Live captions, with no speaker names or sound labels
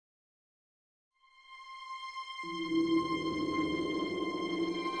Well,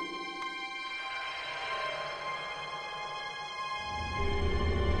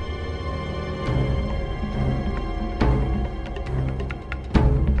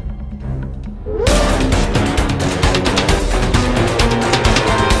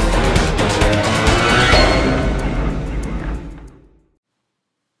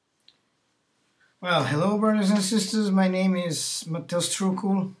 hello, brothers and sisters. My name is Matteo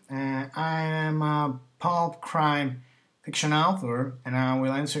Strukul. I am a pulp crime fiction author, and I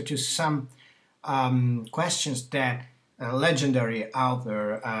will answer to some questions that legendary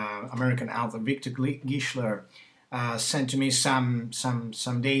author, American author Victor Gischler, sent to me some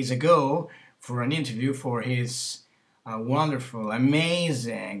days ago for an interview for his wonderful,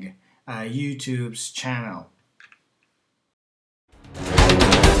 amazing YouTube's channel.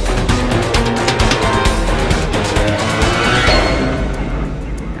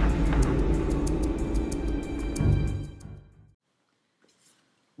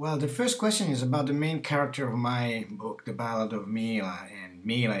 Well, the first question is about the main character of my book, The Ballad of Mila. And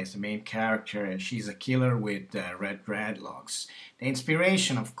Mila is the main character. She's a killer with red dreadlocks. The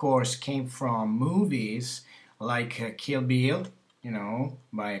inspiration, of course, came from movies like Kill Bill,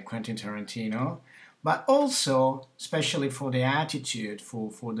 by Quentin Tarantino. But also, especially for the attitude,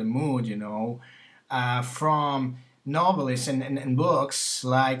 for the mood, from novelists and books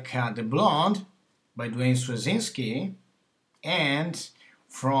like The Blonde by Dwayne Straczynski and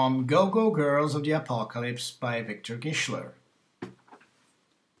from Go-Go Girls of the Apocalypse by Victor Gischler.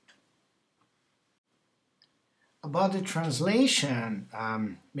 About the translation,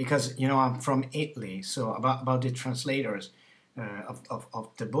 because I'm from Italy, so about the translators of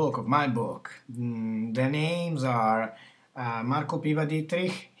the book, of my book, the names are Marco Piva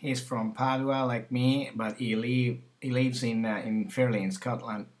Dietrich. He's from Padua like me, but he lives in Fairley in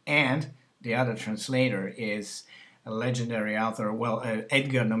Scotland, and the other translator is a legendary author,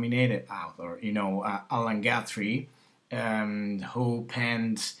 Edgar nominated author, Alan Guthrie, who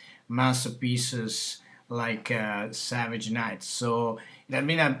penned masterpieces like Savage Knights. So it had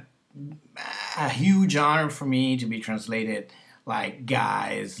been a huge honor for me to be translated like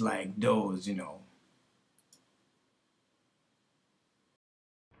guys like those,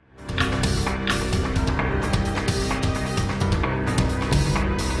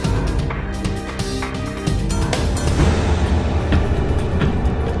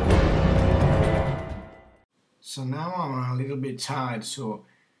 So now I'm a little bit tired, so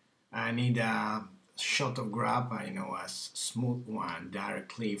I need a shot of grappa, a smooth one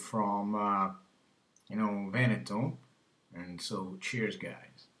directly from, Veneto. And so, cheers,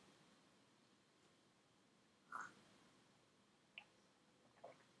 guys.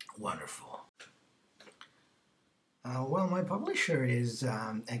 Wonderful. Well, my publisher is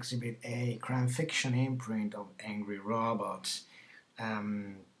Exhibit A, crime fiction imprint of Angry Robots.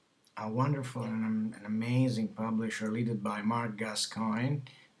 A wonderful and an amazing publisher led by Mark Gascoigne.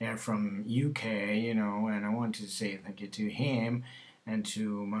 They're from UK, and I want to say thank you to him and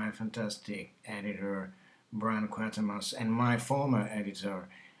to my fantastic editor, Brian Quatamas, and my former editor,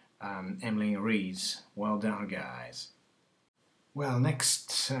 Emily Rees. Well done, guys. Well,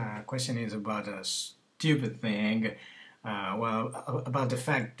 next question is about a stupid thing. About the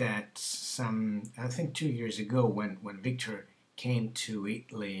fact that I think 2 years ago when Victor came to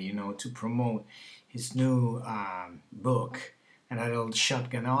Italy, to promote his new book, an adult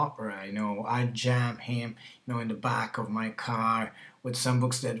shotgun opera, I jammed him, in the back of my car with some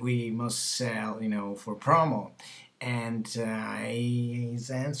books that we must sell, for promo. And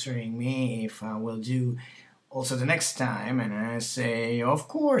he's answering me if I will do also the next time, and I say, of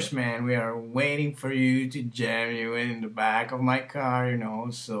course, man, we are waiting for you to jam you in the back of my car,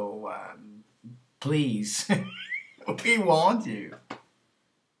 so please. We want you.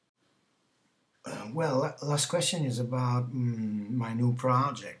 Well, last question is about my new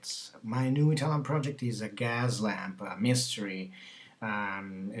projects. My new Italian project is a gas lamp, a mystery.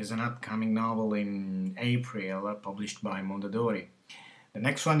 Is an upcoming novel in April, published by Mondadori. The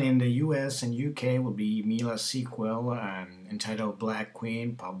next one in the US and UK will be Mila's sequel, entitled Black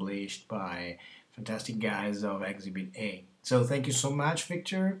Queen, published by fantastic guys of Exhibit A. So thank you so much,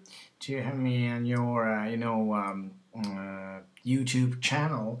 Victor, to have me on your, YouTube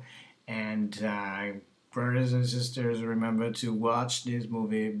channel. And brothers and sisters, remember to watch this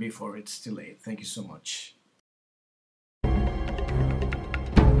movie before it's too late. Thank you so much.